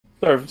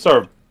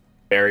Sort of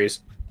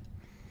berries.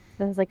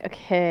 I was like,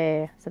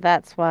 okay, so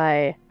that's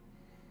why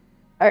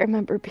I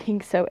remember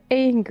being so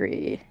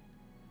angry.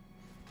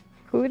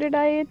 Who did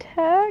I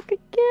attack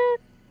again?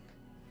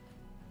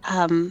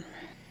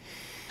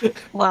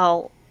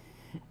 Well,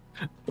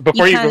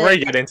 Before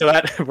you get into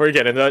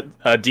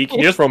that, D, can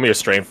you just roll me a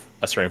strength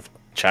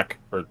check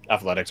or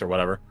athletics or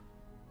whatever?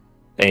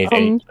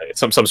 Anything,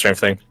 some strength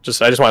thing.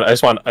 I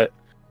just want.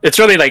 It's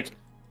really like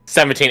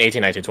 17,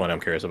 18, 19, 20. I'm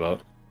curious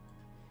about.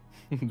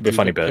 It'd be a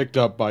funny bit. Picked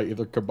up by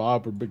either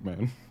Kebab or Big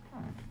Man.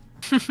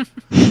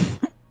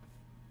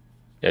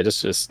 Yeah,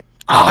 just.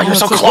 Oh, you're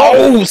so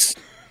close!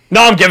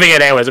 No, I'm giving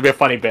it anyways. It'll be a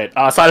funny bit.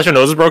 Silas, your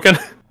nose is broken.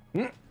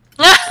 Your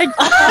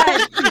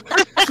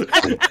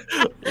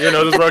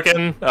nose is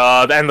broken.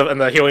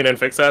 And the healing didn't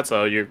fix that,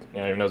 so your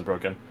nose is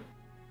broken.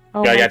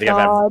 Oh you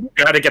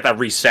gotta get that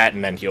reset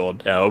and then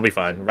healed. Yeah, it'll be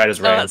fine. Right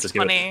as rain. That's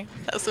funny.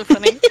 That's so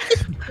funny.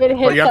 But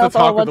you have to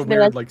talk with a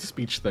weird like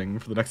speech thing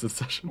for the next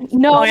session.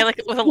 No,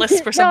 like with a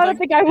lisp or something. No, I don't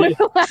think I will.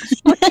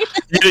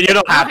 You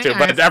don't have to,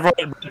 but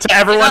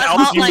everyone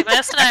else,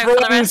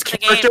 everyone's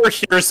character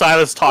hears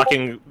Silas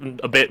talking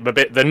a bit.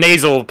 The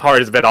nasal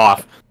part is a bit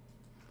off.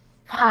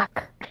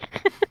 Fuck.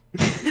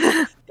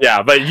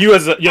 Yeah, but you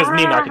as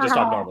Nina can just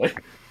talk normally.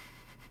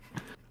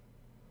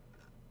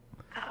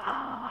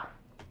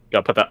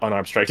 Gotta put that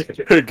unarmed strike.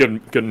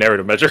 good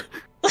narrative measure.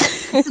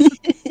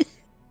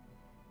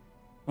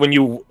 When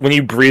you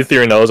breathe through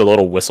your nose, a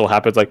little whistle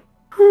happens, like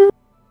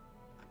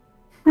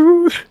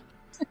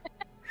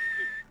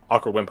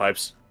awkward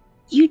windpipes.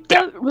 You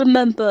don't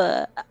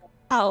remember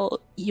how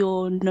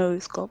your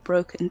nose got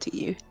broken to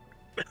you?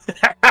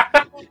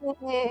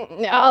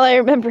 All I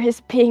remember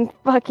is being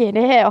fucking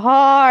hit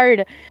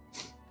hard.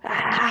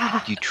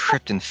 You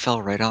tripped and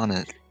fell right on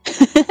it.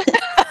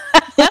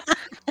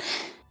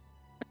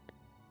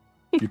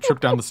 You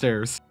tripped down the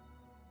stairs.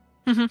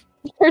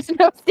 There's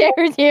no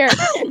stairs here.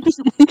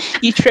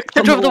 You tripped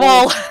over the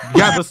wall.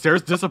 Yeah, the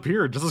stairs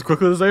disappeared just as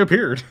quickly as they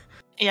appeared.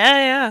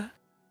 Yeah.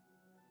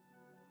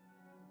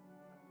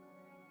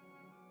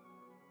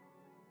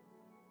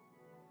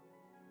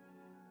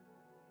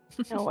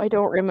 No, I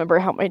don't remember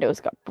how my nose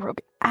got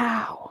broken.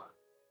 Ow.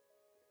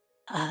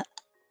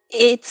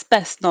 It's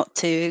best not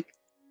to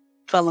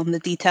dwell on the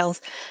details.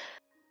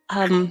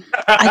 I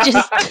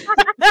just...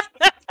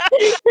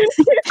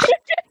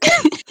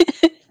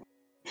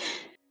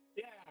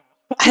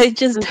 I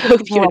just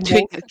hope you're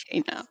doing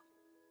okay now.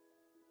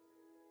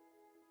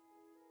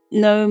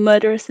 No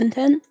murderous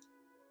intent?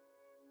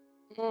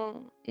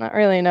 Not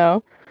really,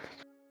 no.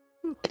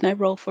 Can I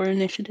roll for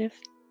initiative?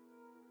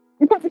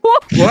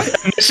 What?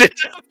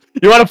 Initiative?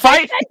 You want to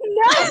fight?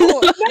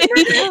 No!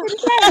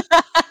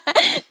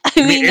 I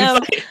mean, no.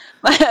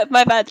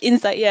 My bad.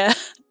 Insight, yeah.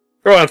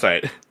 Roll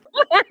insight.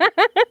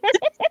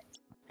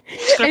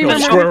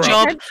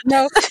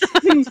 No.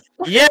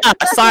 Yeah,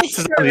 science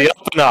is on the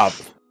up and up.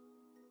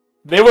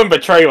 They wouldn't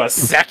betray you a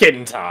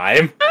second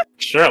time.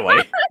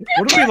 Surely.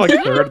 Would it be like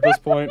third at this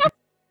point?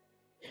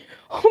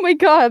 Oh my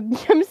god,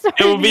 I'm sorry.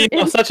 It would be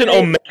such an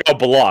omega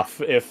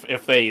bluff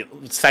if they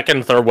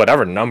second, third,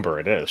 whatever number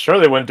it is. Sure,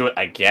 they wouldn't do it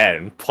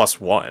again,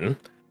 +1.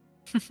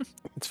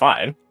 It's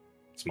fine.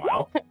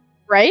 Smile.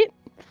 Right?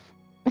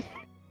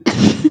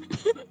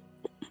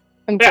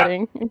 I'm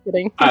kidding. I'm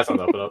kidding. That's not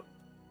up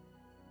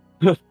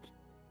and up.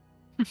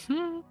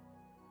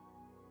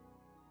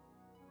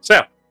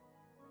 So,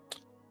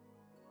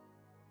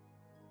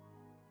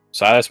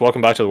 Silas,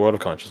 welcome back to the world of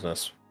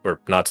consciousness. Or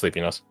not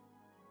sleepiness.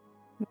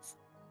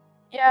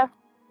 Yeah,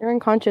 you're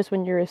unconscious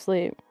when you're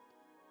asleep.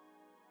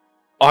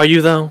 Are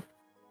you, though?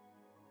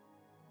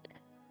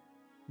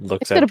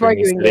 Looks Instead of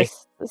arguing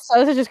this,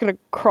 Silas is just gonna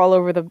crawl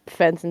over the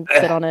fence and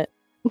sit on it.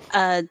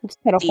 Just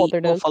kind of hold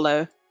their nose.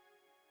 Follow.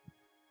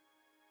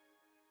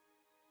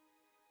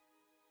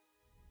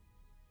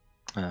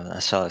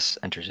 Silas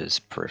enters his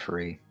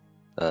periphery.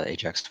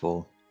 Ajax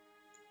will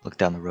look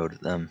down the road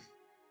at them.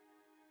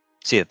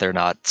 See that they're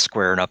not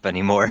squaring up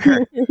anymore.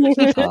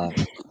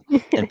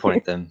 And point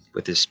at them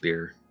with his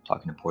spear,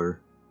 talking to Porter.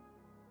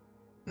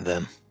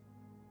 Them.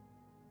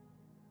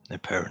 Their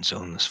parents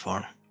own this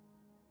farm.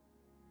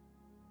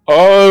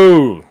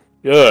 Oh,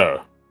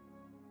 yeah.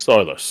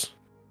 Silas.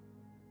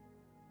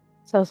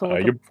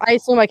 I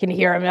assume I can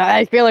hear him.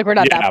 I feel like we're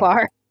not that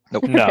far.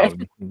 Nope. No.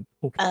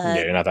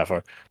 Yeah, you're not that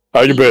far.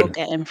 How you been?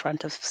 Get in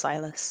front of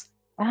Silas.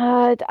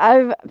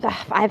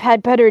 I've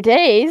had better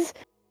days.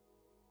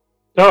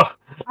 Oh,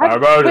 how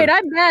about wait, it?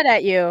 I'm mad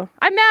at you.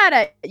 I'm mad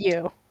at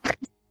you.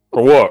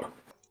 For what?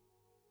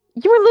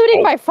 You were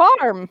looting my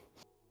farm.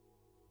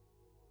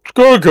 It's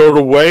gonna go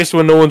to waste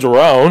when no one's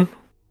around.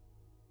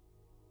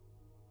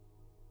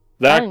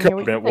 That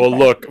cabinet will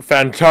look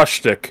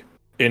fantastic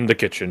in the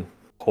kitchen,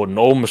 holding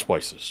all my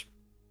spices.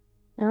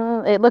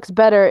 It looks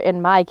better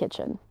in my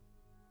kitchen.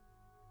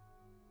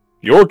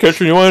 Your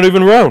kitchen, you ain't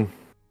even around.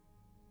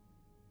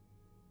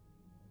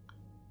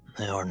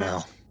 They are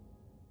now.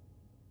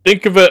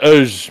 Think of it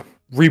as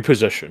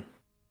repossession.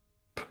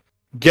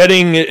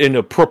 Getting it in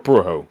a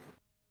proper home.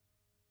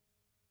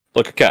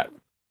 Like a cat.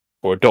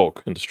 Or a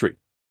dog in the street.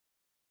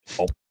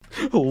 Oh.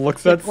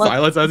 Looks at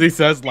Silas as he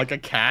says, like a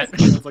cat.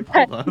 It's like,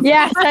 hold on.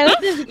 Yeah,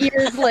 Silas's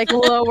ears like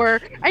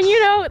lower, and you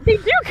know they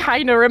do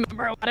kind of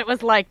remember what it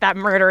was like, that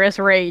murderous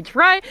rage,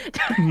 right?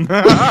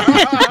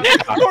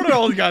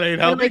 Cornell's got 8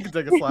 health. He can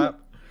take a slap.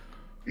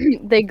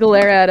 They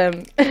glare at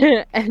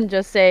him and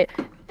just say,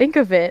 "Think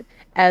of it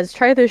as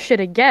try this shit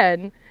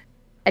again,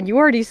 and you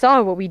already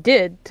saw what we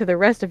did to the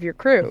rest of your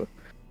crew."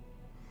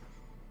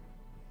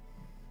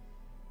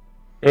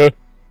 Fair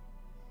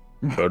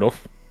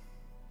enough.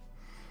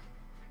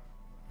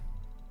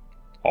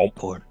 Oh,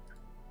 Port.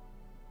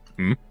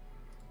 Hmm?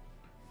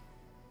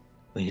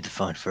 We need to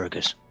find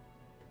Fergus.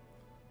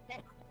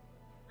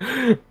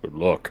 Good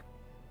luck.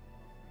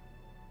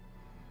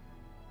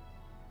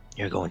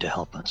 You're going to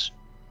help us.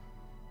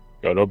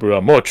 Yeah, don't be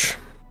that much.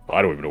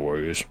 I don't even know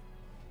where he is.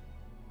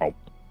 Oh,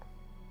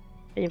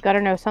 You've got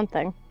to know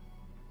something.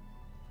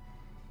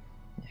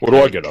 what do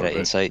I get Can out of it?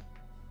 insight?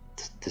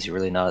 Does he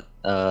really not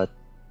know as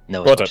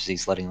What's much up? as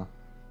he's letting on?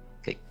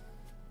 Okay.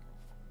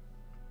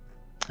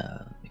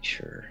 Make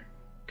sure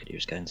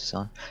Kadir's guidance is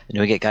on. And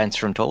do we get guidance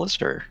from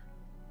Tolis, or?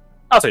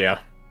 I'll say yeah.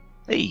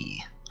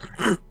 Hey.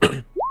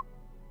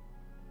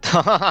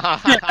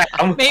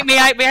 May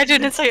I do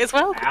an insight as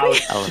well?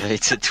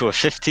 Elevates it to a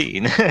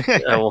 15.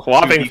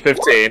 Whopping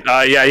 15.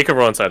 Yeah, you can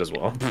roll inside as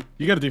well.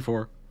 You got a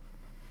D4.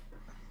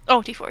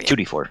 Oh, D4, yeah.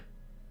 2d4.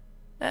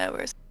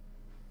 Where's...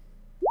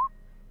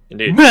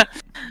 Indeed.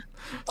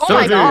 Oh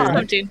my 17. god,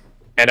 17.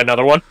 And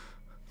another one.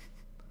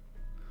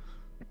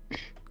 If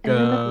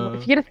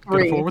you get a Get a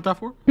 3, 4 with that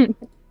 4?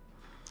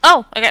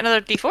 Oh, I got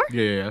another D4?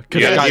 Yeah.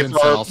 Because Yeah, guidance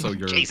is D4. also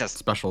your Jesus.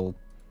 special.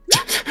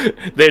 They're just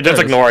There it is.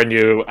 ignoring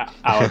you,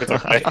 Alec. It's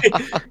okay.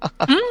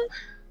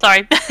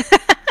 Sorry.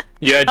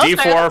 Yeah, Oh,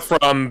 D4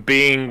 from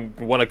being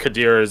one of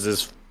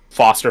Kadir's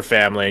foster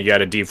family. You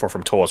had a D4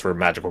 from Tolis for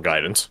magical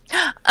guidance.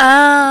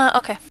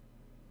 Okay.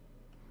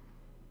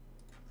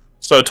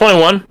 So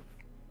 21.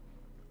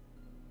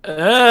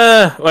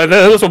 Well,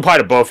 this will apply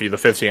to both of you, the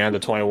 15 and the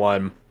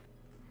 21.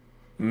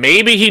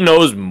 Maybe he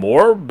knows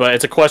more, but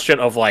it's a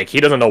question of, like, he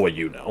doesn't know what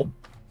you know.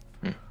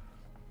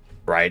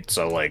 Right?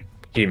 So, like,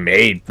 he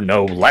may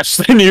know less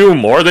than you,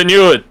 more than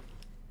you.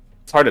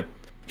 It's hard to...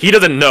 He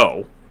doesn't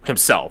know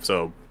himself,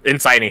 so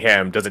inciting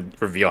him doesn't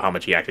reveal how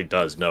much he actually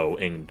does know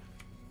in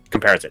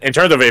comparison. In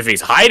terms of if he's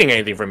hiding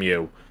anything from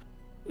you,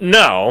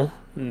 no.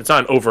 It's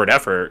not an overt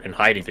effort in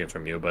hiding things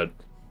from you, but...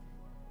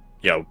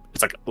 You know,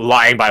 it's like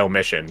lying by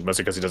omission,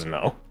 mostly because he doesn't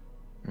know.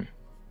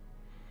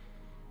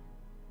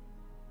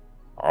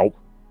 Oh.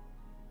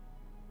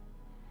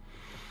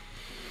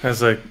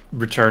 As I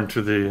return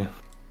to the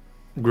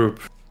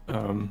group,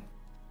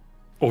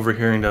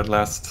 overhearing that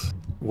last,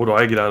 what do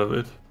I get out of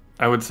it?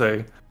 I would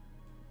say,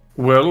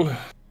 well,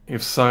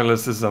 if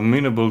Silas is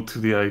amenable to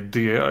the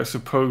idea, I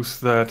suppose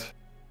that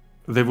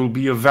there will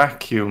be a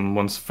vacuum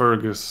once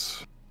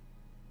Fergus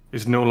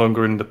is no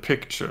longer in the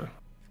picture.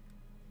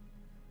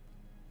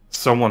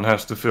 Someone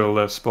has to fill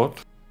that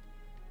spot.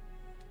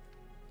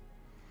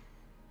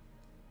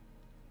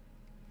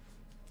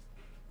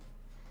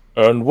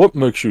 And what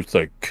makes you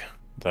think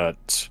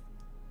that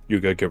you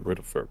can get rid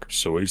of Fergus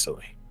so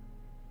easily?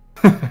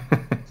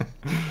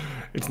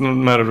 It's not a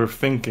matter of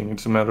thinking,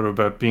 it's a matter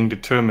about being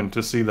determined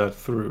to see that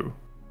through.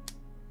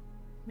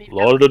 A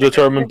lot of the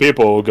determined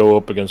people will go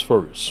up against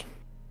Fergus.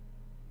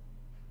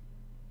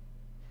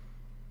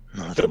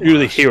 None of Don't them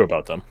usually were us. hear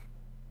about them.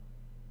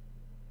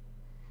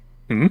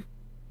 None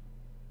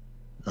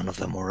of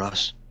them were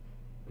us.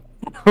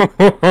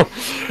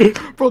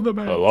 From the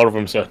man. A lot of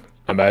them said.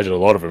 I imagine a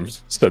lot of them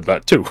said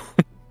that too.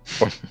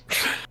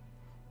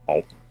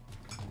 Oh.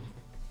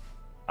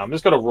 I'm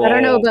just gonna roll. I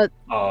don't know about.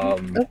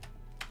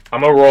 I'm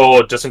gonna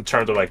roll just in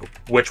terms of like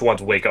which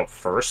ones wake up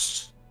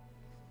first.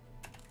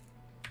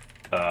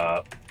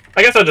 I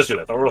guess I'll just do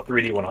this. I'll roll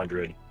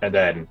 3d100, and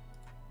then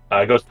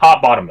it goes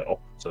top, bottom, middle.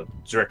 So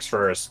Zrix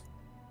first,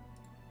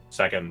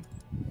 second,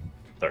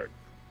 third.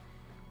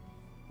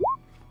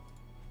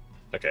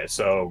 Okay,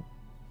 so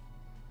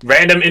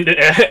random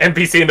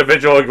NPC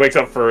individual wakes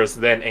up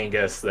first, then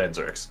Angus, then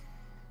Zrix.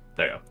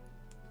 There you go.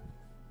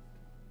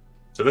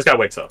 So this guy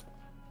wakes up.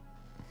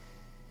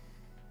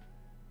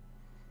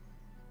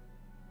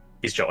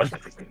 He's chilling.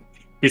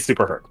 He's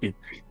super hurt.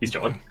 He's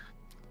chilling.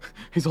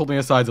 He's holding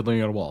his sides and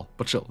leaning on a wall,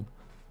 but chilling.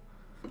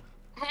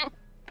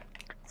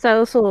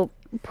 So this will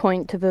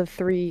point to the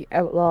 3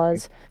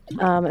 outlaws,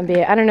 and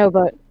be. I don't know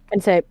about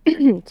and say.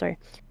 Sorry,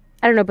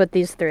 I don't know about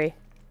these 3,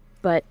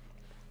 but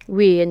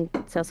we and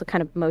Cecil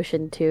kind of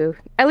motion to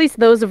at least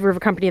those of River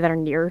Company that are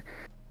near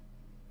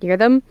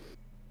them.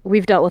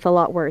 We've dealt with a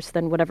lot worse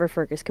than whatever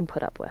Fergus can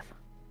put up with,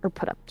 or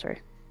put up. Sorry.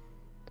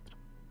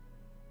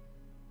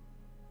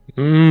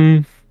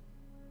 I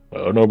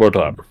don't know about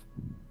that.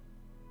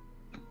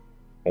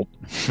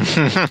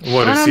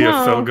 What, I is don't he a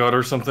know. Felgod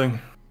or something?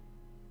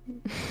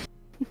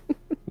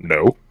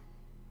 No.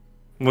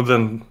 Well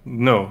then,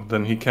 no,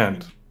 then he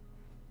can't.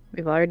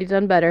 We've already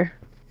done better.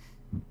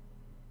 Wait,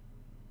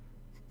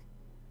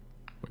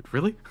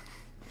 really?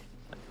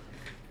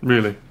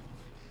 Really.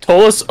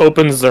 Tolis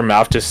opens their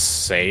mouth to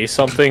say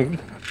something,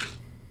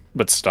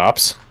 but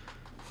stops.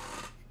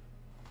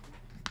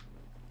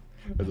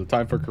 There's a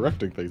time for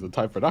correcting things, a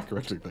time for not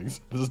correcting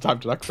things. This is time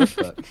to not correct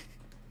that.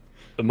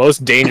 The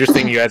most dangerous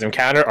thing you guys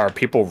encounter are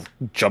people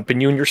jumping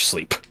you in your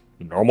sleep.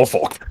 Normal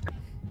folk.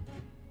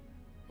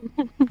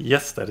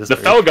 Yes, that is the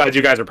fell guys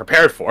you guys are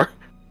prepared for.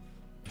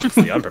 It's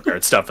the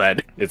unprepared stuff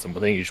that is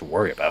something you should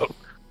worry about.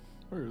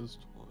 Where is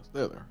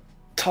there?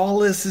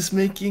 Tallis is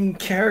making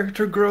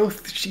character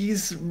growth.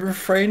 She's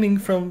refraining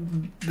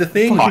from the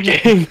thing.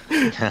 Talking.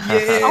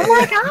 Yeah. Oh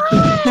my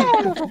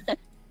god!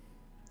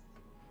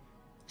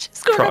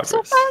 She's going up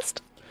so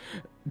fast.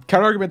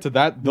 Counter argument to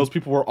that, those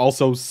people were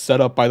also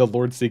set up by the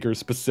Lord Seekers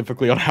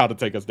specifically on how to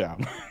take us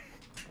down.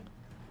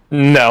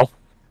 No.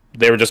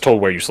 They were just told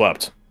where you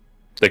slept.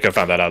 They could have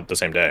found that out the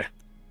same day.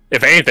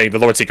 If anything, the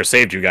Lord Seeker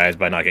saved you guys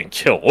by not getting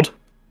killed.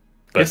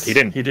 But Yes, he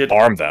didn't he did.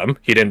 harm them.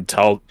 He didn't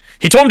tell...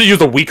 He told them to use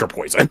the weaker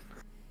poison.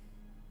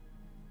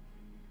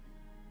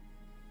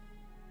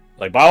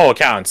 Like, by all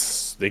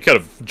accounts, they could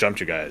have jumped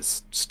you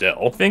guys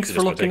still. Thanks It for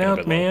just would've looking taken a out,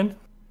 bit longer. man.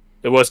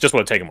 It was just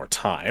would have taken more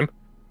time.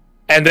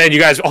 And then you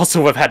guys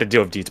also would have had to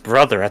deal with Deed's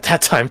brother at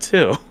that time,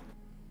 too.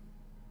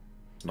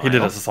 He did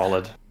Miles. us a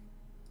solid.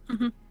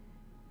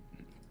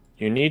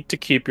 You need to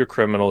keep your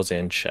criminals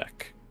in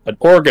check. An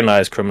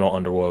organized criminal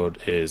underworld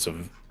is,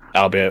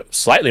 albeit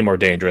slightly more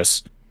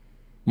dangerous,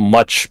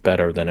 much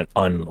better than an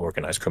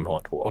unorganized criminal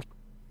underworld.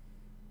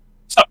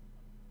 So,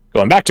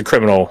 going back to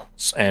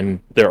criminals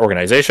and their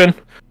organization,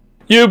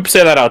 you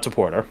say that out to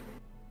Porter.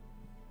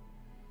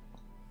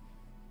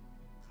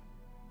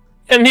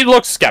 And he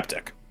looks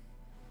skeptic.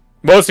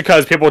 Mostly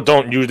because people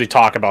don't usually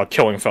talk about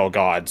killing fell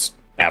gods,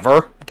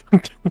 ever.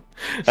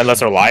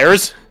 Unless they're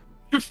liars.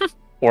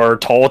 Or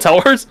toll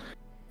tellers.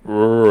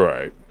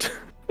 Right.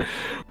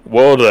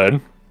 Well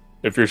then,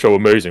 if you're so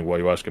amazing, why are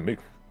you asking me?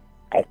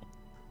 Oh.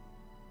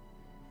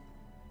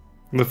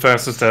 The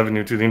fastest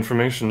avenue to the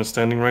information is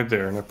standing right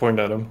there, and I point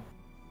at him.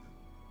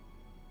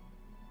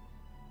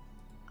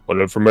 What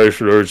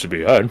information there is to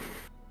be had?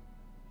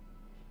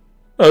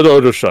 As I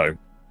was saying.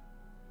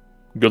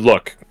 Good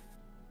luck.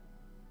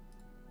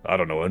 I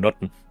don't know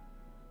nothing.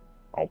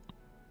 Oh.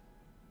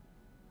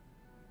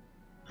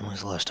 When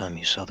was the last time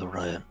you saw the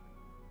riot?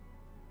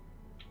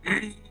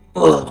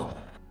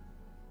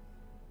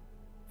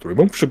 3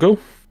 months ago.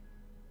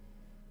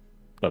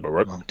 That about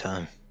right? Long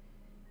time.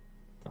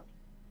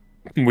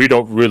 We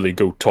don't really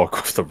go talk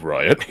with the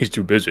riot. He's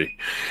too busy.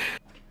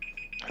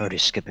 Heard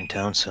he's skipping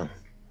town soon.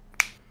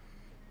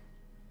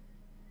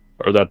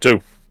 Or that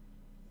too.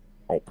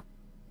 Oh.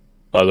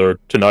 Either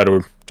tonight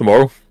or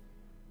tomorrow.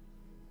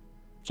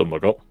 Something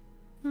like that.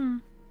 Where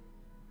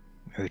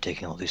are you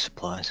taking all these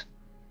supplies?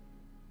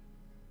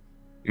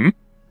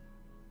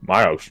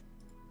 My house.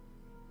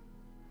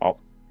 Oh.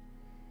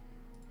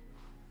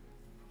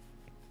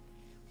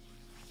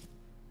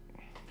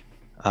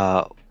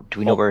 Do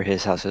we know where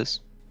his house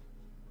is?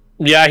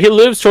 Yeah, he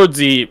lives towards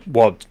the...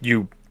 Well,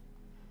 you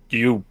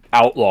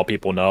outlaw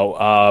people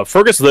know.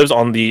 Fergus lives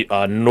on the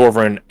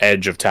northern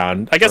edge of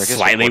town. I guess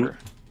slightly... Porter.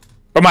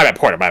 Oh, my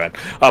bad.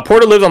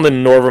 Porter lives on the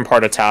northern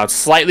part of town,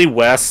 slightly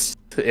west,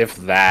 if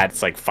that.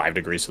 It's like 5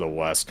 degrees to the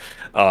west.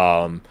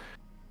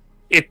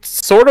 It's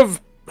sort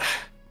of...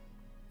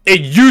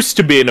 It used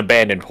to be an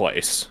abandoned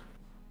place.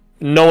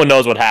 No one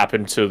knows what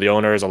happened to the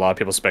owners. A lot of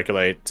people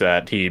speculate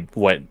that he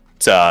went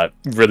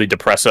really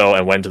depresso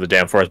and went to the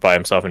damn forest by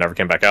himself and never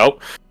came back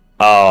out.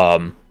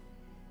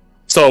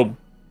 So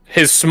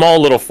his small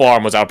little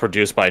farm was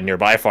outproduced by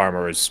nearby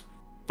farmers,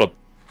 but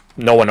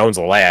no one owns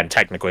the land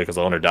technically because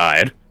the owner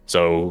died.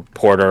 So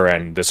Porter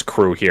and this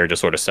crew here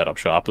just sort of set up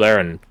shop there,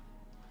 and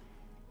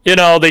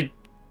they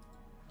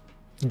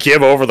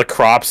give over the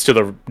crops to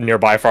the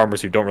nearby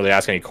farmers who don't really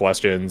ask any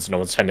questions. No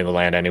one's tending the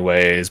land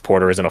anyways.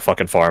 Porter isn't a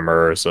fucking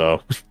farmer,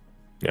 so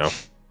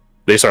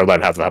they started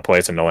letting half of that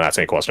place and no one asks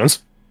any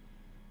questions.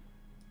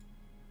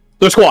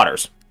 They're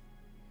squatters.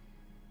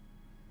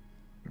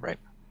 Right.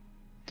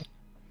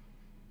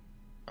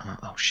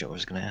 Oh shit, what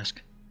was I gonna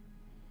ask?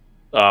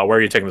 Where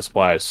are you taking the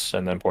supplies?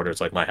 And then Porter's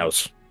like, my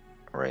house.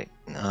 Right.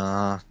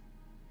 How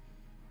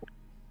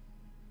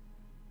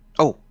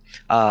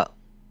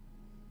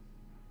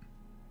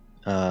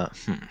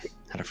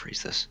to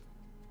phrase this?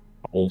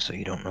 Oh. So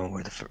you don't know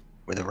where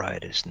the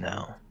riot is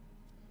now.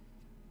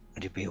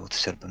 Would you be able to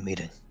set up a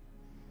meeting?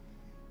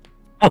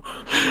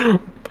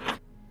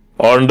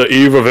 On the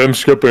eve of him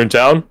skipping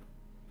town?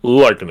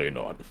 Likely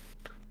not.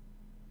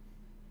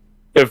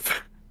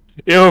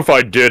 Even if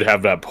I did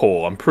have that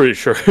pole, I'm pretty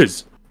sure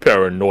his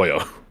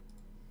paranoia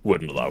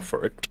wouldn't allow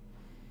for it.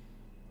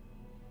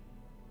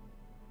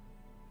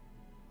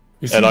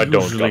 Is And he I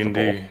don't usually got in the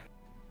the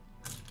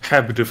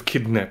habit of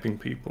kidnapping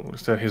people?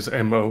 Is that his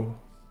MO?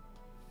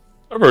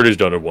 I've heard he's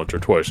done it once or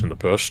twice in the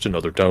past in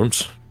other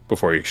towns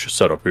before he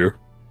set up here.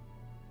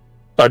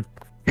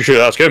 You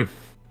should ask him.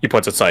 He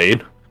points at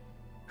Saeed,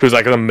 who's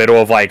like in the middle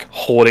of like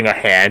holding a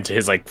hand to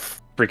his like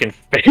freaking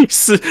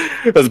face.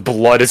 His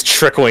blood is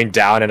trickling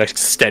down in a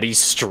steady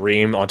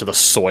stream onto the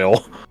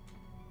soil.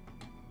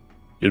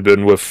 You'd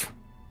been with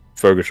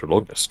Fergus the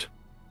longest.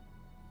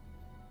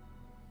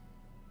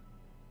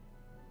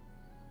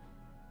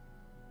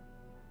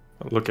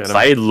 Look at him.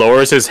 Saeed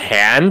lowers his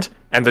hand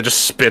and then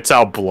just spits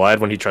out blood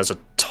when he tries to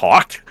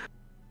talk.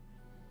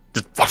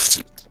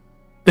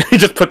 He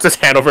just puts his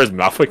hand over his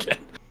mouth again.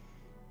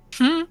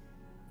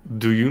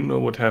 Do you know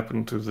what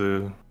happened to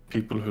the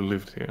people who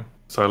lived here?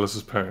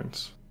 Silas's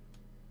parents.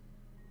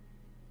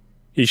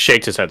 He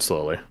shakes his head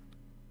slowly.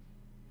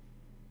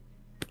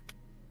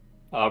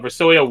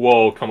 Brasilia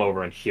will come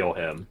over and heal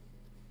him.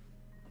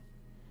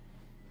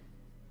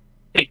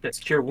 Take this,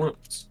 cure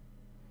wounds.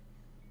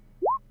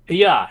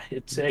 Yeah,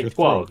 it's a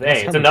 12.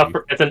 Hey, it's enough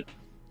for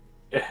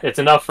it's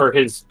enough for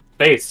his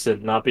face to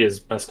not be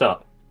as messed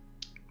up.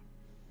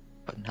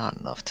 But not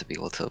enough to be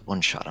able to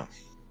one-shot him.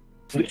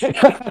 You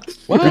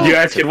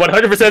guys can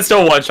 100%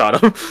 still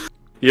one-shot him.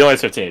 He only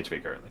has 15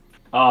 HP currently.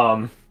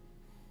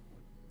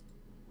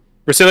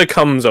 Brasilia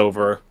comes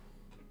over.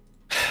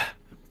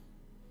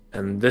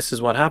 And this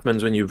is what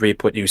happens when you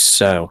reap what you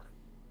sow.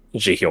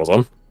 She heals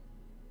him.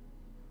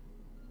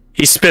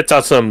 He spits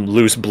out some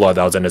loose blood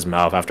that was in his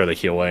mouth after the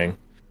healing.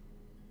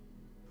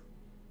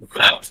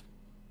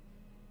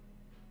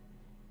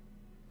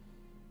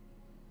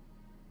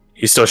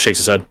 He still shakes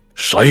his head.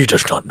 Saeed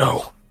does not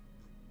know.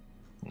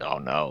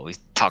 No, he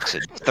talks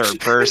in third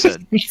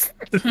person.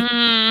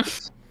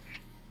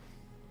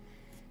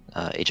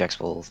 Ajax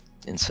will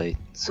insight.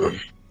 So.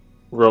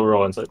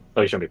 Roll insight.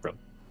 Oh, you shouldn't be prone.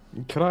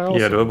 Could I also?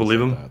 Yeah, do I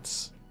believe him?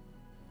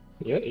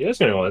 Yeah, you guys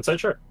can roll insight,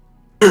 sure.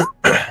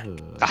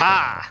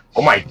 Aha!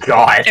 Oh my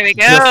god! There we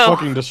Just go.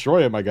 fucking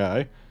destroy it, my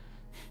guy.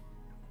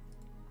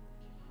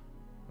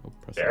 Oh,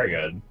 Very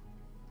good.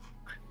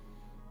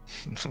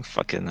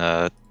 Fucking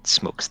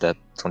smoke step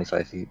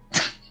 25 feet.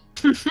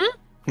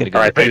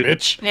 Alright,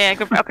 bitch. Yeah,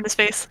 go up in his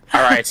face.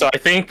 Alright, so I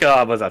think,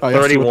 was that Oh, yeah,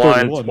 so 31,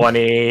 31.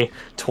 20,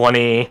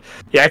 20...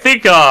 Yeah, I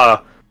think,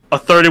 a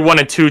 31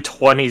 and 2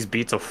 20s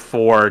beats a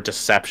 4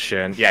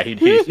 deception. Yeah,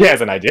 he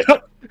has an idea.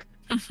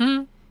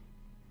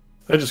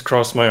 I just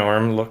cross my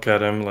arm, look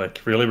at him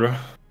like, really, bro?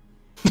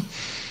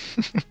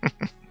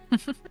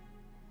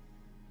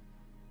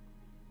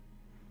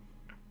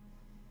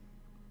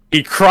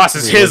 He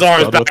crosses his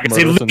arms back as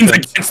he leans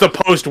against the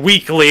post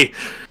weakly.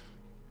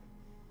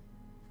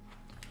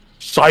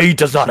 Saeed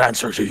does not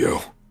answer to you.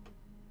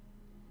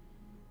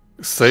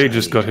 Say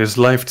just got his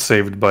life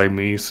saved by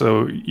me,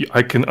 so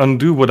I can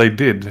undo what I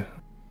did.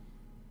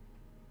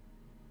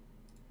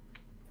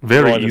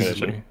 Very Roll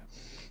easily.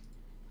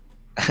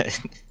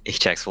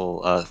 Ajax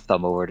will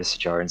thumb over to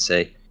Sajar and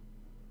say,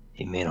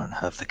 "He may not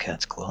have the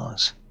cat's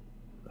claws,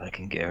 but I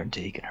can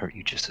guarantee he can hurt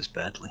you just as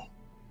badly."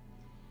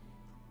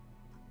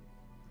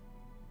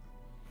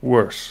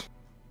 Worse.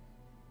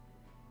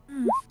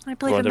 I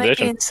believe Roll it might be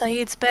division. in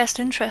Saeed's best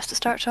interest to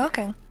start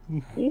talking.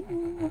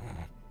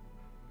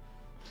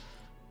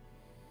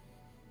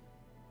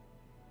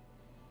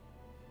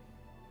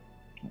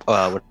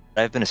 Would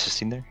I have been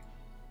assisting there?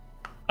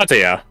 I'd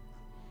say yeah.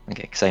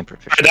 Okay, because I am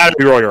proficient. That'd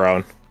be roll your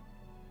own.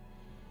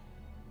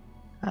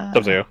 It's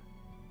up to you. I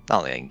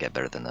don't think I can get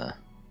better than the.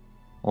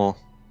 Well,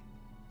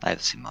 I have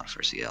the same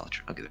modifier, so yeah,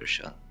 I'll give it a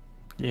shot.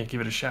 Yeah,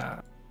 give it a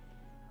shot.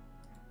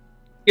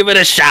 Give it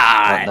a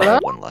shot! No,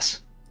 one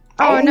less.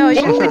 Oh no,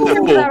 you didn't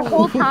think that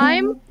whole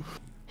time?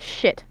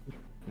 Shit.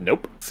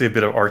 Nope. See a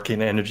bit of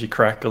arcane energy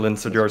crackle in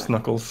Sajar's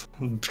knuckles.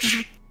 Can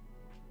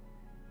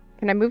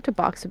I move to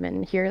box him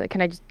in here? Like,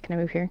 can I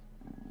move here?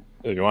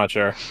 If you want,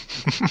 sure.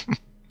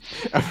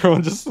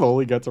 Everyone just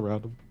slowly gets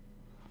around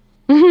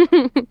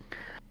him.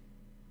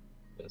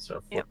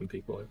 Start Yep. flipping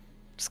people.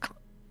 Just call.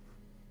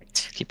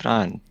 Keep an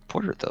eye on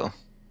Porter, though.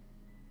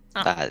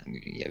 Oh.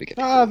 Yeah, we get.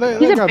 They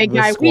He's a got big this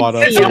guy, we squad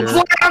up see here.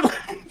 him.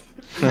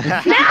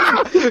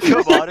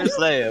 Come on, just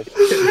lay him.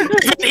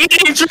 He's been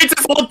eating treats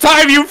this whole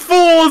time, you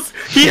fools!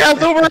 He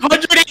has over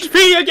 100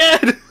 HP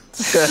again!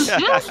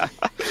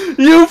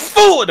 You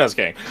fool! No, I was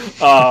kidding.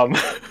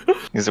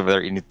 He's over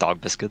there eating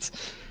dog biscuits.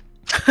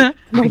 Oh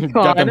my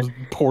Got god. them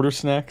porter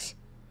snacks.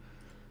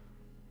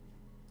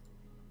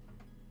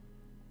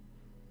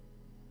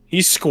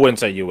 He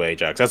squints at you,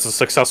 Ajax. That's a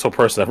successful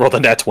person that rolled a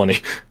nat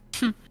 20.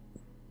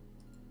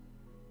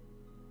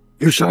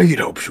 Your Saeed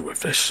helps you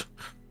with this.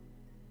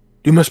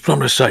 You must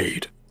promise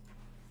Saeed.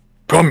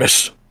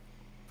 Promise.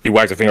 He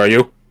wags a finger at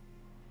you.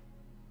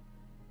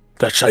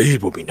 That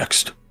Saeed will be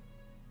next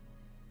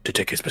to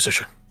take his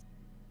position.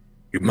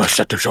 You must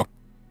set this up.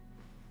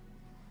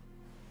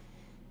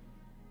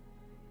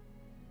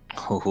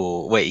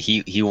 Oh, wait,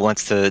 he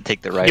wants to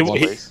take the right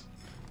place?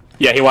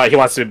 Yeah, he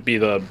wants to be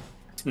the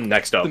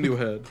next up. The new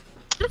head.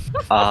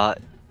 Uh,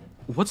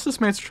 What's this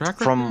man's track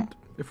record? From-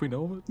 if we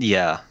know of it?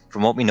 yeah.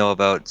 From what we know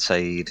about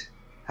Saeed,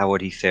 how would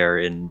he fare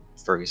in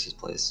Fergus's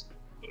place?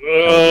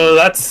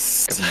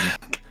 That's.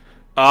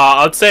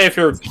 I'd say if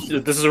you're,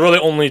 this is really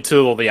only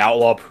to the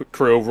outlaw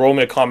crew. Roll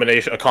me a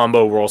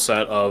combo roll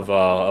set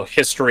of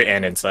history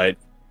and insight.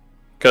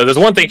 Because there's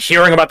one thing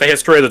hearing about the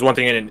history, there's one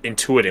thing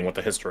intuiting what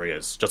the history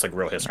is, just like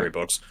real history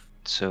books.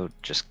 So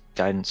just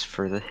guidance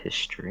for the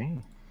history.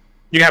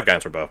 You can have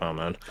guidance for both, oh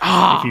man.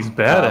 If he's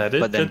bad at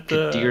it, but then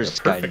Kadir's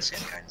perfect. guidance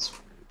and guidance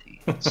for the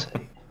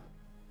insight.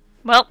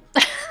 Well,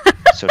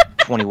 So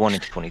 21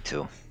 and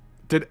 22.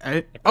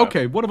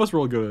 Okay, one of us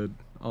roll good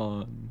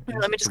on.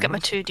 Let me just get my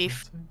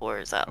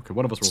 2d4s out. Okay,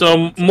 one of us roll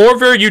So, good.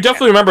 Morver, you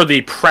definitely remember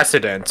the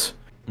precedent.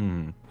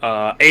 Mm.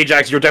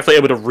 Ajax, you're definitely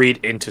able to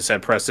read into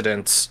said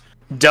precedents.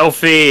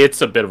 Delphi,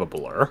 it's a bit of a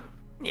blur.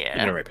 You Yeah.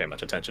 didn't really pay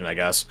much attention, I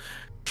guess.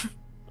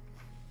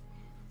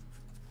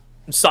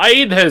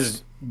 Saeed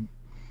has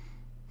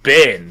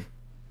been,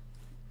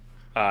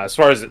 as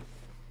far as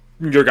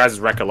your guys'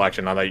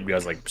 recollection, not that you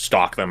guys like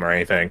stalk them or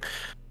anything.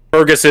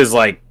 Fergus is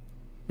like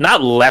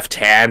not left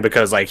hand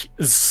because like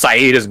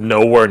Saeed is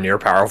nowhere near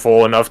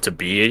powerful enough to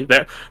be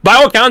there. By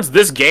all accounts,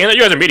 this gang that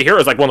you guys are meeting here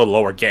is like one of the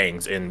lower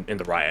gangs in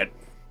the riot.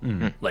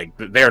 Mm. Like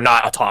they're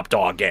not a top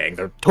dog gang;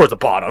 they're towards the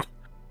bottom.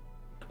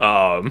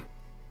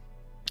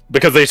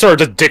 Because they sort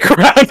of just dick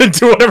around and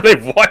do whatever they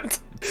want.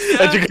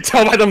 As you can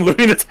tell by them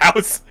looting his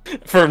house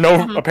for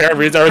no apparent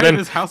reason other than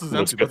his house is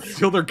empty, but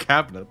steal their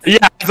cabinets.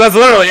 yeah, that's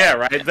literally it,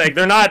 right? Like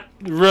they're not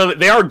really.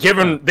 They are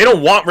given. They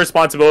don't want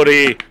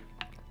responsibility,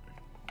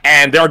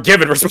 and they are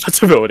given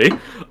responsibility.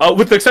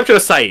 With the exception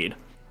of Saeed.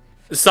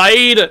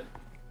 Saeed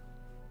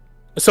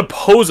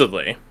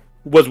supposedly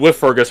was with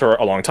Fergus for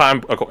a long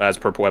time, as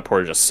per what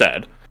Porter just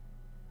said.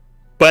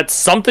 But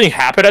something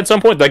happened at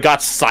some point that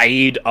got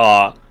Saeed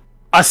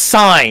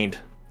assigned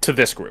to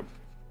this group.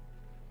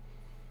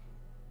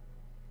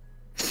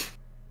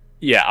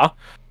 Yeah.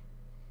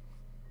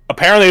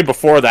 Apparently,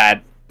 before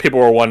that, people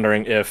were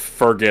wondering if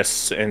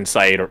Fergus and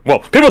Saeed are... Well,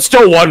 people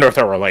still wonder if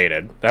they're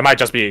related. That might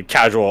just be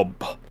casual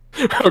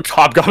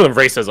hobgoblin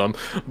racism,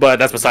 but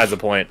that's besides the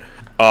point.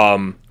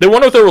 They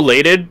wonder if they're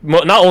related,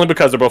 not only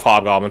because they're both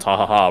hobgoblins,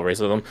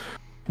 racism,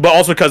 but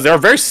also because they're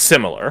very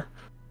similar.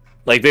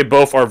 Like, they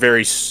both are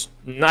very...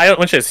 I don't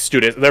want to say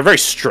students. They're very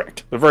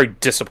strict. They're very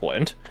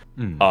disciplined.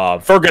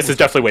 Fergus is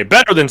definitely way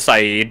better than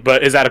Saeed,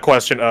 but is that a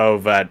question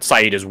of that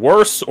Saeed is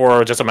worse,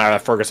 or just a matter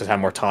that Fergus has had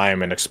more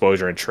time and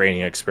exposure and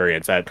training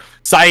experience that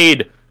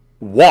Saeed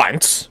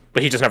wants,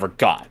 but he just never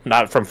got?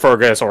 Not from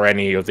Fergus or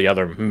any of the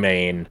other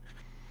main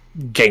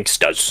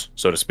gangstas,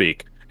 so to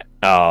speak.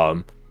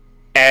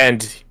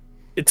 And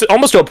it's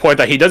almost to a point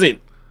that he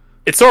doesn't...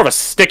 It's sort of a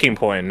sticking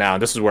point now,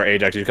 and this is where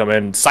Ajax you come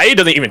in. Saeed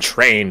doesn't even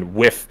train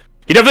with...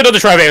 He definitely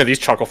doesn't try with any of these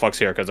chuckle fucks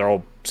here, because they're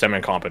all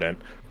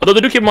semi-incompetent. Although they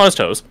do keep him on his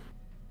toes.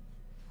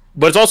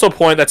 But it's also a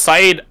point that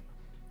Saeed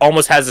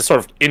almost has this sort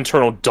of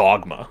internal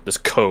dogma, this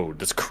code,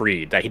 this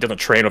creed, that he doesn't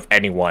train with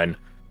anyone.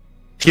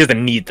 He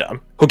doesn't need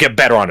them. He'll get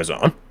better on his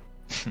own.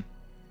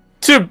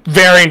 To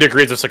varying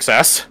degrees of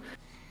success.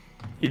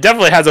 He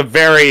definitely has a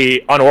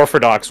very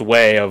unorthodox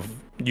way of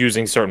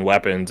using certain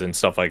weapons and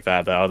stuff like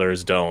that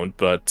others don't,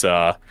 but,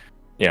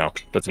 you know,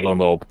 that's a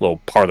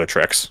little parlor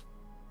tricks.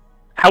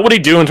 How would he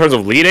do in terms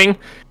of leading?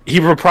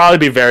 He would probably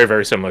be very,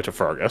 very similar to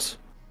Fergus.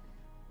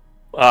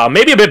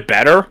 Maybe a bit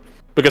better,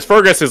 because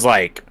Fergus is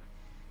like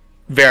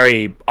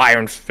very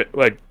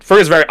Fergus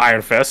is very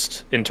iron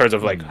fist in terms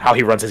of like how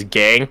he runs his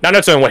gang. Not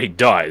necessarily what he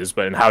does,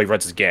 but in how he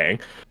runs his gang.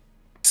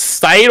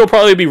 Saeed will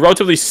probably be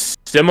relatively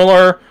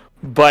similar,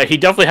 but he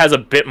definitely has a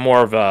bit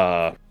more of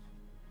a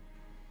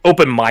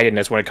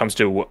open-mindedness when it comes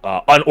to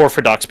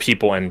unorthodox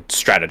people and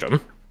stratagem,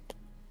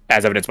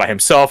 as evidenced by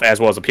himself as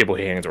well as the people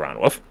he hangs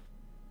around with.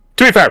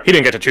 To be fair, he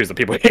didn't get to choose the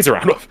people he hangs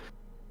around with.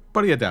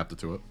 But he adapted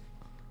to it.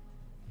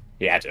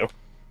 He had to.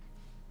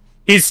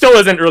 He still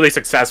isn't really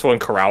successful in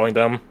corralling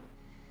them.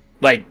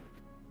 Like,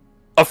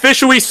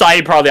 officially,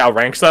 Saeed probably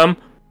outranks them.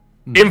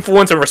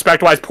 Influence and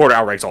respect-wise, Porter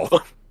outranks all of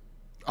them.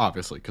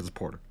 Obviously, because it's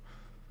Porter.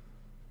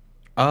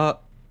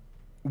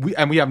 We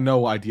have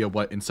no idea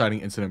what inciting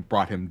incident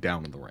brought him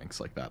down in the ranks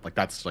like that. Like,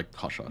 that's like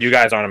hush-hush. You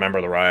guys aren't a member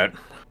of the riot.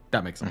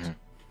 That makes sense.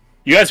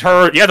 You guys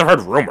have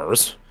heard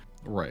rumors.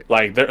 Right.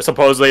 Like,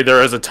 supposedly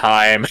there is a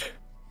time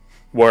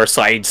where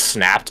Saeed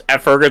snapped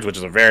at Fergus, which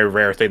is a very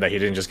rare thing that he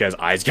didn't just get his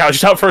eyes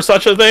gouged out for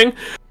such a thing.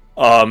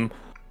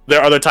 There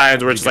are other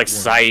times where it's like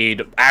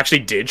Saeed actually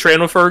did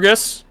train with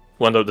Fergus.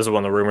 This is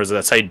one of the rumors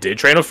that Saeed did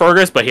train with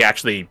Fergus, but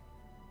he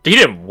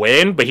didn't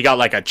win, but he got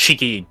like a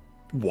cheeky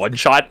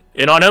one-shot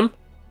in on him.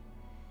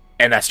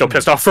 And that still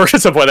pissed off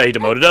Fergus to the point that he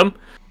demoted him.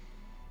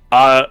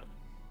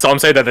 Some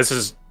say that this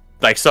is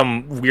like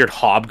some weird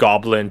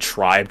hobgoblin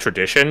tribe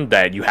tradition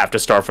that you have to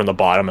start from the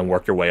bottom and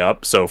work your way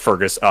up. So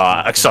Fergus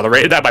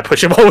accelerated that by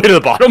pushing him all the way to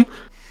the bottom.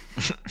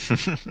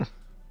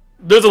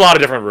 There's a lot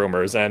of different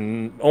rumors,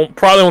 and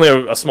probably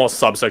only a small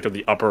subsect of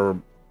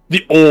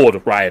the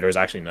old rioters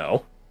actually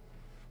know.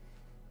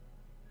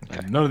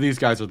 Okay. None of these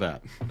guys are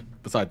that.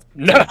 Besides,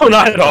 no,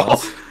 not at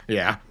all.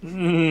 Yeah.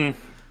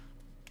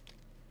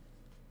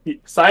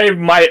 Saeed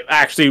might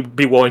actually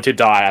be willing to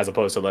die as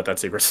opposed to let that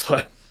secret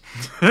slip.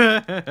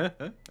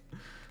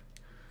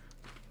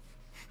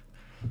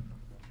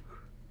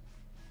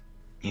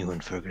 You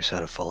and Fergus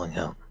had a falling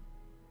out.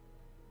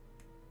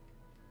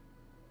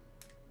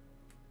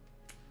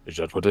 Is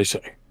that what they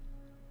say?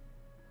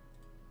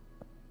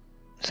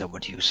 Is that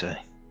what you say?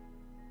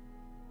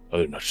 I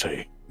did not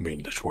say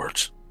meaningless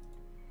words.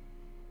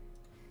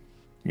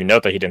 You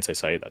note that he didn't say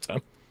Saeed that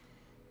time.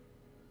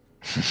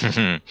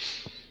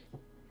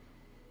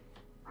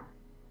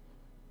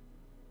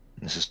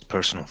 This is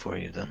personal for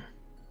you, then.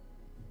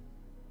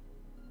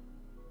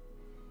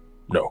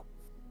 No.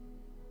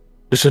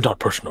 This is not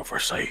personal for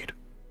Saeed.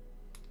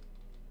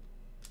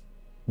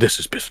 This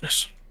is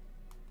business.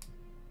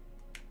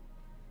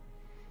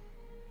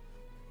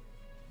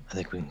 I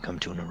think we can come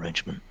to an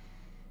arrangement.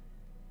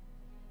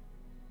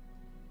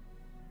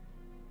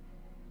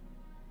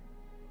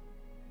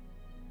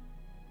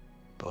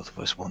 Both of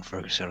us want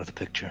Fergus out of the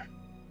picture.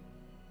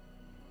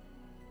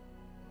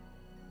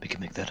 We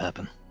can make that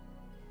happen.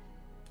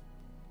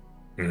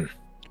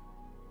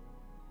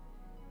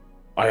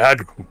 I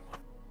had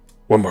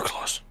one more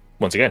clause.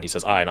 Once again, he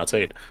says I, not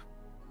Said.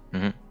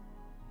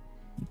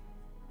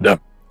 Yeah.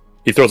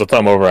 He throws a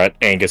thumb over at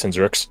Angus and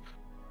Zrix.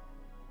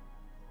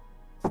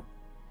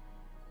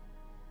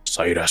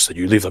 Said asks that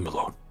you leave them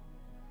alone.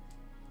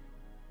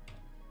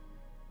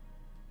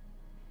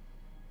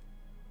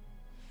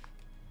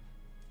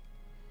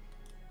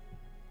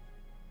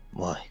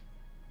 Why?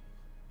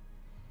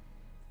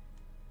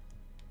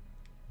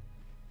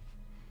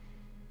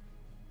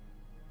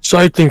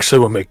 Said thinks they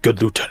will make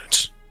good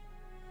lieutenants.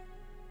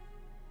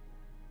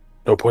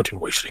 No point in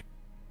wasting.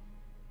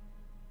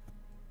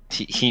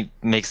 He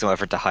makes no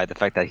effort to hide the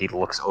fact that he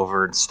looks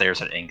over and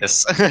stares at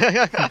Angus. Yes,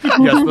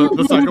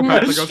 the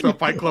psychopath that goes to a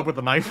fight club with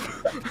a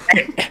knife.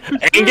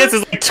 Angus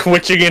is like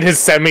twitching in his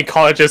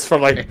semi-conscious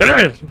from like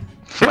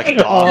like a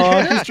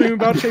dog. He's dreaming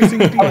about chasing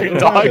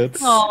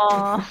rabbits.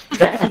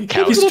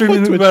 Aww. He's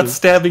dreaming about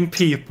stabbing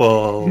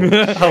people.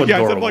 How Yeah,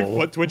 instead of adorable. like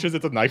foot twitches,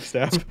 it's a knife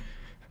stab.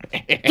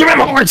 Give him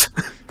horns!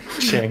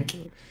 Shank.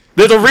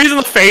 There's a reason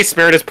the face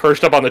spirit is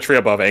perched up on the tree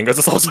above Angus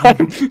this whole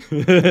time.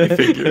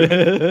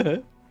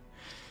 Figure.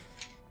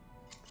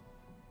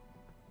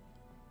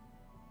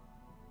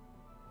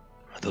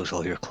 Are those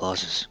all your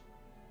clauses?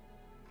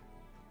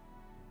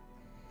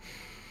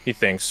 He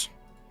thinks.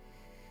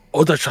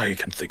 Oh, that's how you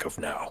can think of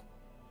now.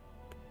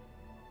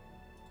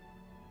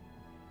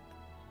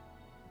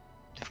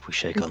 If we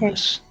shake on Okay.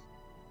 this,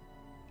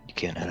 you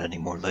can't add any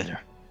more later.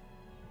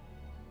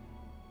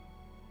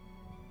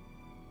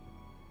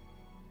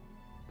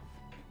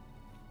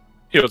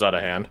 He was out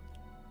of hand.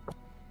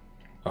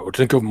 I would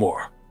think of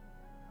more.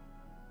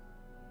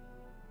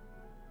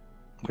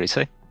 What do you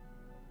say?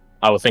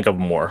 I would think of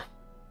more.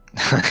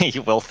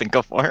 You will think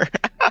of more.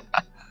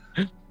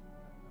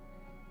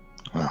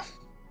 Well,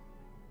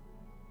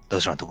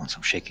 those aren't the ones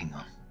I'm shaking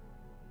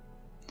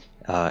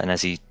on. And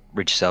as he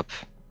reaches up,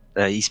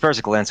 he spares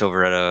a glance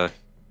over at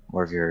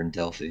Morvier and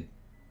Delphi,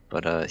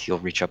 but he'll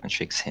reach up and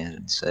shake his hand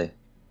and say,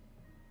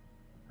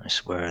 I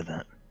swear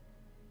that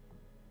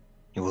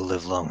you will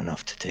live long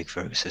enough to take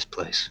Fergus's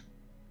place,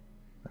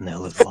 and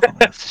they'll live long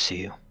enough to see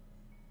you.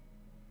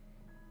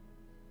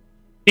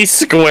 He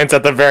squints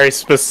at the very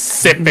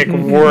specific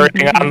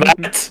wording on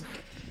that.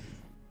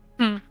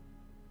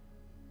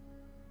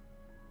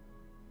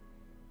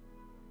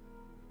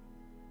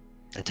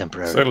 A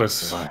temporary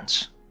Silas.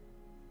 alliance.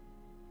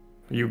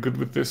 Are you good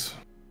with this?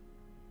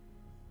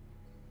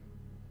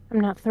 I'm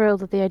not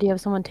thrilled at the idea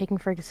of someone taking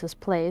Fergus's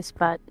place,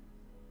 but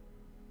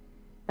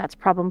that's a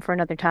problem for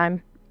another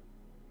time.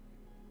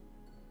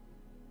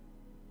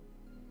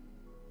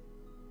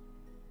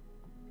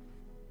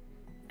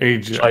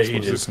 Ajax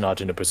Saeed was is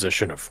not in a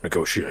position of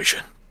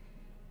negotiation.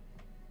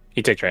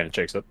 He takes your hand and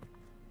shakes it.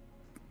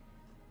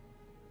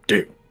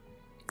 Dude.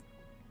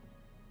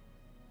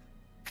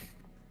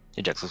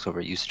 Ajax looks over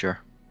at you, Stir.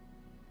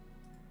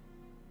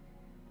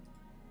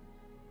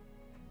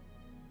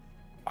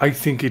 I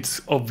think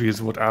it's obvious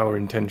what our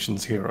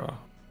intentions here are.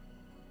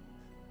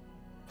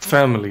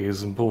 Family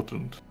is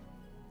important.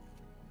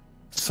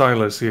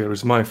 Silas here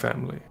is my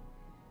family.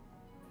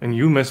 And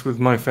you mess with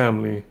my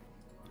family,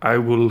 I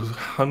will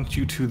hunt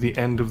you to the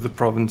end of the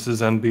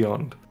provinces and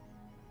beyond.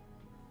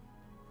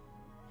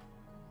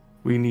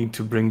 We need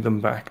to bring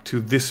them back to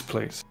this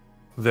place,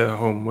 their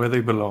home, where they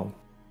belong.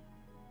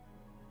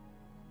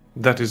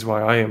 That is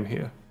why I am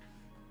here.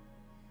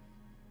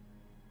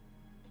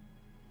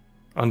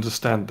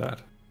 Understand that.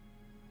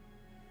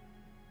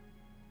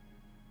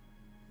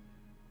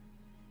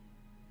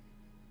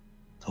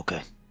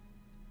 Okay.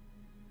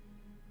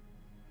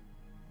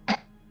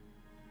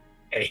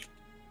 Hey.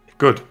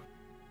 Good.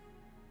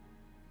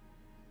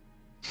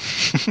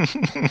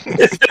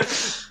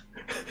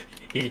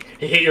 He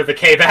hit you with the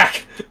K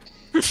back.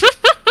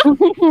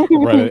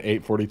 Right at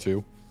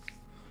 8:42.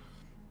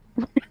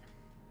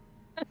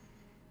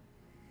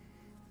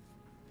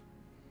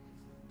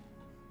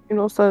 And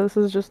also, this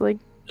is just like,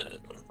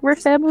 we're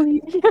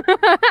family.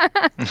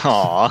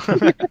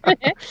 Aww.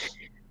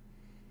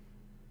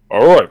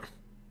 Alright.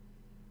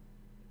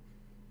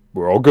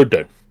 We're all good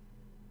then.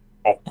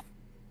 Oh.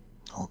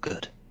 All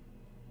good.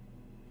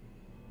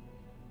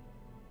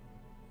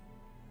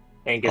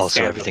 Angus Also,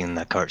 stands everything in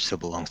that cart still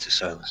belongs to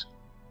Silas.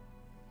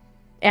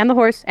 And the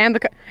horse, and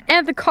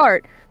the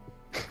cart.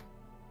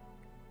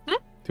 Do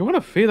you want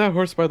to feed that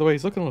horse, by the way?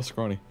 He's looking a little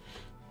scrawny.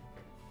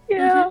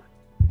 Yeah.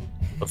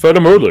 I fed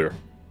him earlier.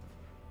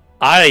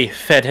 I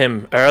fed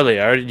him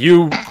earlier.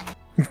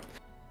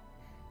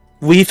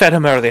 We fed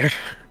him earlier.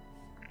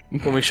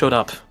 When we showed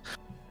up.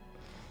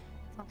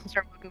 I'll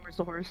start walking towards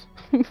the horse.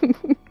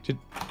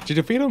 Did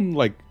you feed him,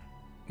 like,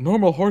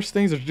 normal horse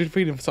things, or did you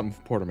feed him something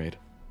Porter made?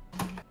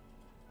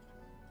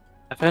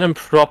 I've had him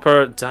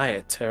proper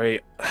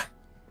dietary.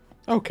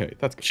 Okay,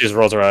 that's good. She just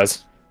rolls her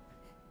eyes.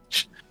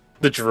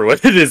 The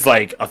druid is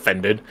like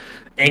offended.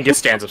 Angus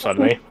stands up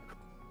suddenly.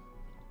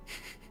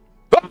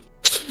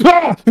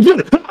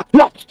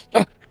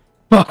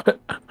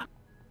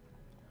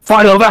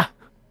 Fight over.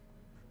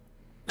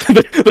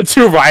 The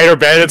two rider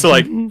bandits are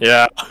like,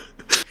 yeah.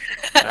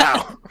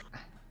 Ow.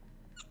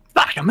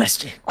 Fuck, I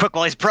missed you. Quick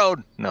while he's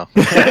prone. No.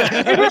 He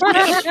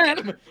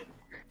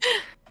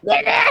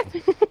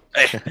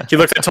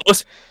looks at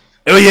Tollus.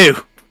 Who are you?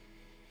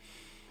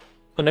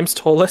 My name's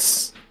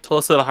Tollus.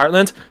 Tollus of the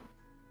Heartland.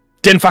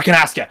 Didn't fucking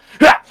ask you.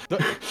 But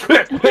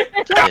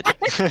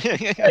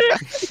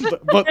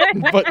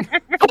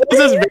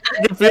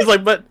He's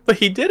like, but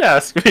he did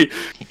ask me.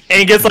 And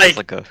he gets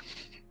like a...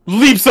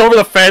 leaps over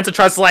the fence and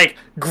tries to like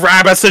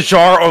grab a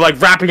Sajar or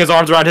like wrapping his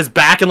arms around his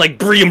back and like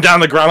bring him down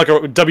the ground like a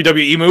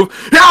WWE move.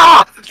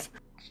 Ah!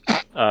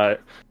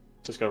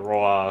 Just gonna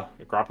roll a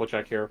grapple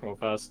check here real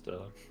fast.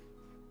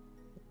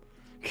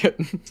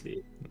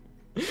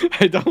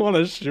 I don't want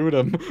to shoot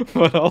him,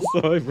 but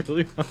also I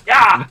really want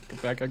to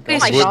get back on. Oh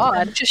my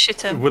god, just shoot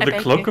him. Would the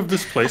cloak of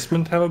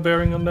displacement have a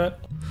bearing on that?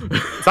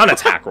 It's not an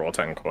attack roll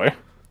technically.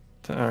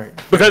 Alright.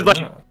 Because like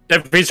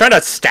if he's trying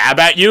to stab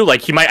at you,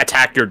 like he might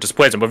attack your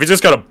displacement. But if he's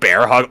just got a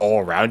bear hug all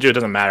around you, it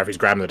doesn't matter if he's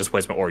grabbing the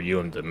displacement or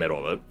you in the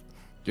middle of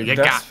it.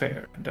 That's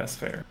fair. That's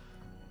fair.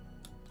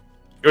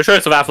 Your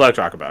choice of athletic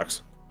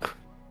acrobatics.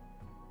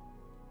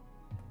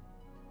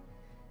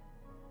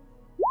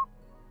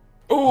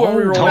 Oh,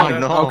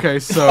 no. Okay,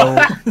 so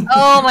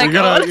Oh my you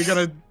god.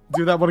 gotta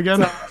do that one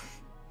again.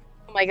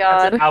 Oh my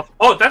god.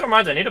 Oh, that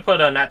reminds me. I need to put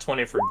a nat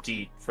 20 for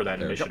D for that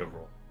There we initiative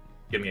roll.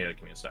 Give me a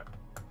sec.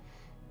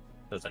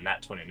 There's a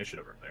nat 20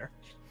 initiative over there.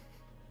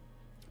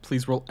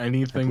 Please roll I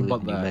anything believe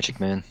but in you, that. Magic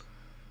Man.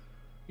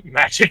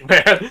 Magic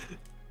man.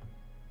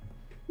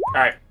 All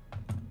right.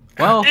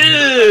 Well,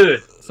 Ew!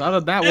 it's not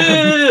on that one.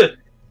 Ew!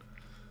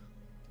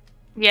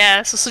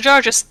 Yeah, so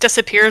Sajar just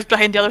disappears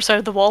behind the other side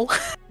of the wall.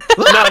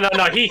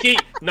 No.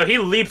 He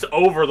leaps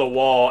over the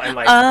wall and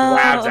like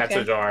grabs at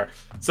okay. Sajar.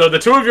 So the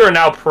two of you are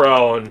now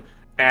prone,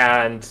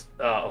 and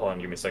hold on,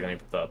 give me a second. I need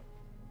to put the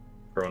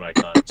prone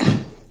icon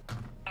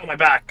on my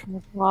back. Oh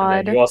And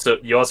god. then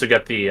you also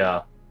get the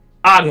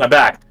on my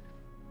back.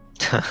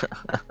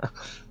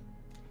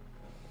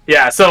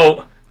 Yeah.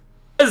 So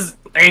as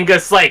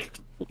Angus like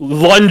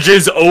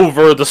lunges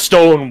over the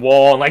stone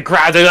wall and like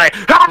grabs it like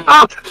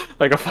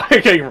like a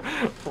fucking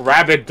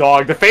rabid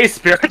dog. The face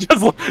spirit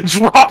just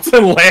drops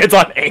and lands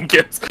on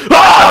Angus.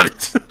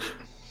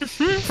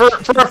 For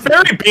a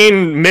fairy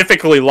being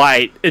mythically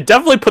light, it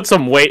definitely puts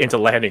some weight into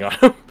landing on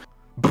him.